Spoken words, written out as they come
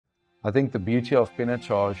I think the beauty of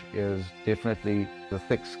Pinotage is definitely the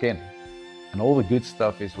thick skin, and all the good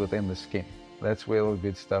stuff is within the skin. That's where all the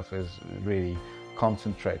good stuff is really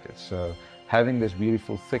concentrated. So having this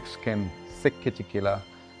beautiful thick skin, thick cuticula,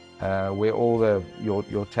 where all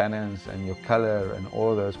your tannins and your color and all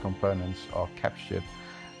of those components are captured,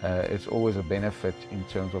 it's always a benefit in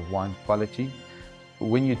terms of wine quality.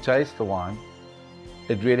 When you taste the wine,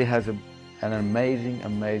 it really has an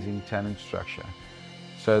amazing tannin structure.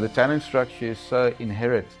 So the tannin structure is so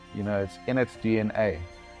inherent, it's in its DNA.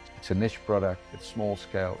 It's a niche product, it's small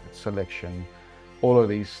scale, it's selection, all of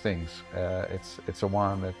these things. It's a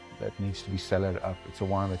wine that needs to be cellared up. It's a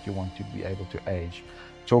wine that you want to be able to age.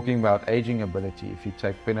 Talking about aging ability, if you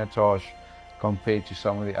take Pinotage compared to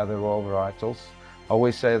some of the other royal varietals, I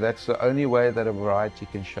always say that's the only way that a variety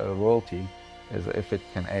can show royalty is if it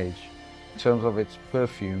can age. In terms of its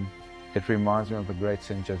perfume, it reminds me of the great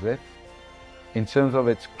Saint Joseph. In terms of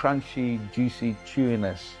its crunchy, juicy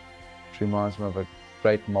chewiness, it reminds me of a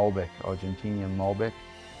great Malbec, Argentinian Malbec.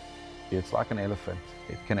 It's like an elephant.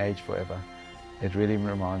 It can age forever. It really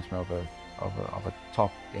reminds me of a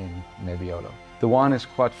top-end Nebbiolo. The wine is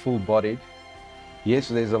quite full-bodied. Yes,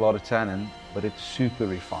 there's a lot of tannin, but it's super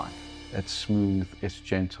refined. It's smooth, it's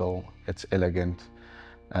gentle, it's elegant,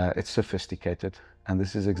 it's sophisticated, and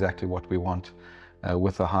this is exactly what we want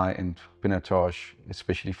with a high-end Pinotage,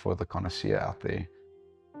 especially for the connoisseur out there.